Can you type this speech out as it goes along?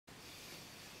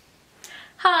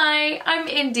Hi, I'm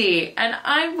Indy and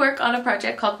I work on a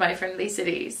project called My Friendly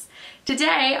Cities.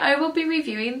 Today I will be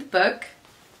reviewing the book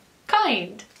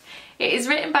Kind. It is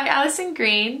written by Alison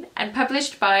Green and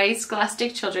published by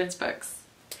Scholastic Children's Books.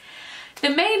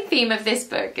 The main theme of this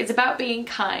book is about being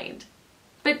kind,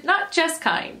 but not just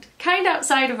kind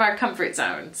outside of our comfort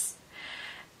zones.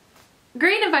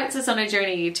 Green invites us on a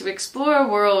journey to explore a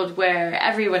world where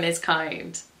everyone is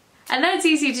kind. And that's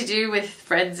easy to do with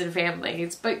friends and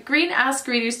families, but Green asks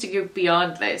readers to go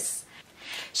beyond this.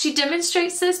 She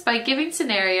demonstrates this by giving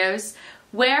scenarios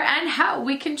where and how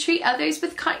we can treat others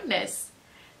with kindness.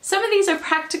 Some of these are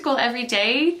practical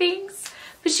everyday things,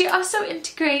 but she also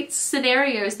integrates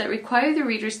scenarios that require the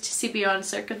readers to see beyond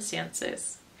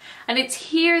circumstances. And it's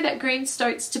here that Green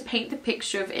starts to paint the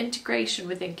picture of integration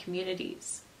within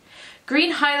communities.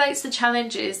 Green highlights the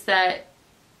challenges that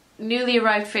newly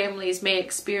arrived families may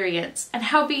experience and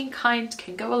how being kind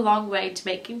can go a long way to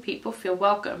making people feel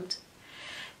welcomed.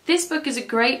 This book is a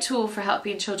great tool for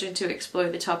helping children to explore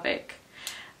the topic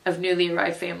of newly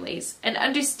arrived families and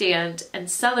understand and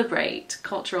celebrate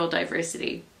cultural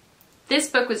diversity. This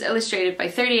book was illustrated by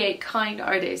 38 kind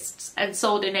artists and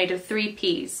sold in aid of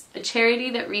 3Ps, a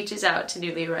charity that reaches out to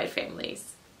newly arrived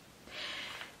families.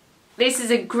 This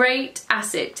is a great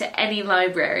asset to any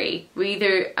library,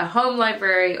 either a home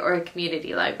library or a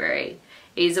community library.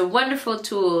 It is a wonderful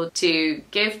tool to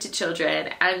give to children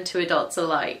and to adults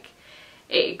alike.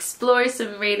 It explores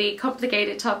some really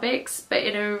complicated topics, but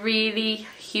in a really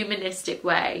humanistic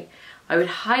way. I would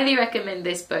highly recommend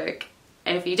this book.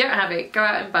 If you don't have it, go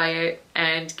out and buy it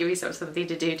and give yourself something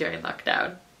to do during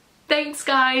lockdown. Thanks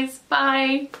guys,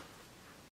 bye!